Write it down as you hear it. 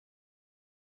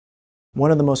One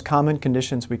of the most common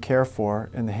conditions we care for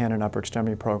in the hand and upper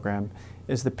extremity program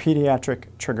is the pediatric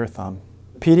trigger thumb.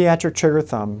 Pediatric trigger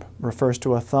thumb refers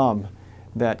to a thumb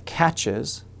that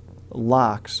catches,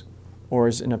 locks, or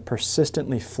is in a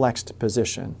persistently flexed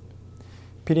position.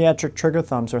 Pediatric trigger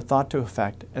thumbs are thought to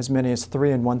affect as many as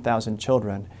 3 in 1,000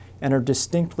 children and are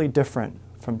distinctly different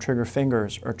from trigger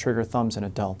fingers or trigger thumbs in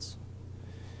adults.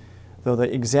 Though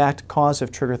the exact cause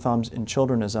of trigger thumbs in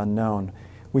children is unknown,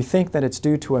 we think that it's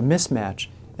due to a mismatch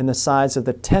in the size of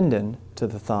the tendon to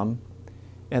the thumb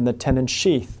and the tendon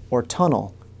sheath or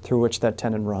tunnel through which that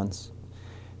tendon runs.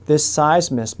 This size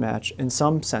mismatch, in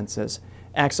some senses,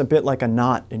 acts a bit like a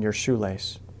knot in your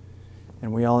shoelace.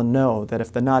 And we all know that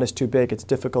if the knot is too big, it's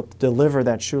difficult to deliver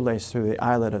that shoelace through the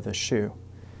eyelet of the shoe.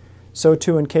 So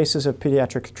too in cases of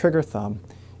pediatric trigger thumb,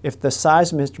 if the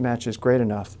size mismatch is great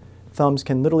enough, thumbs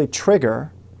can literally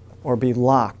trigger or be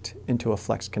locked into a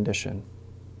flexed condition.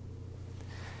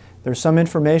 There's some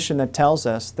information that tells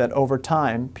us that over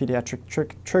time,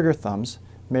 pediatric trigger thumbs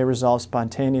may resolve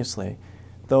spontaneously,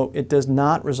 though it does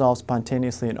not resolve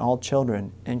spontaneously in all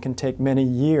children and can take many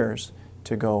years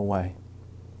to go away.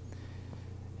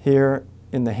 Here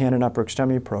in the hand and upper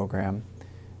extremity program,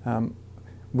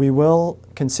 we will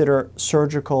consider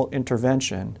surgical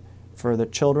intervention for the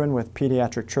children with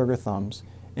pediatric trigger thumbs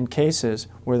in cases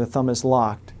where the thumb is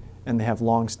locked and they have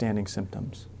long-standing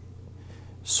symptoms.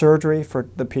 Surgery for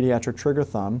the pediatric trigger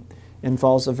thumb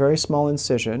involves a very small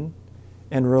incision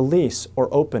and release or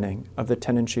opening of the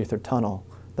tendon sheath or tunnel,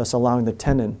 thus allowing the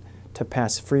tendon to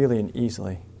pass freely and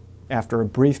easily. After a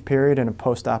brief period in a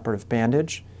post-operative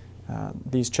bandage,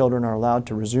 these children are allowed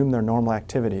to resume their normal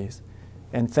activities,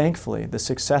 and thankfully the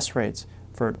success rates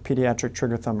for pediatric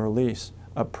trigger thumb release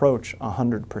approach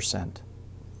 100%.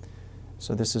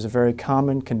 So this is a very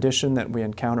common condition that we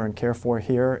encounter and care for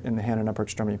here in the hand and upper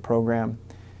extremity program,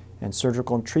 and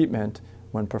surgical treatment,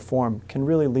 when performed, can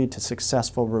really lead to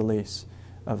successful release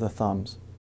of the thumbs.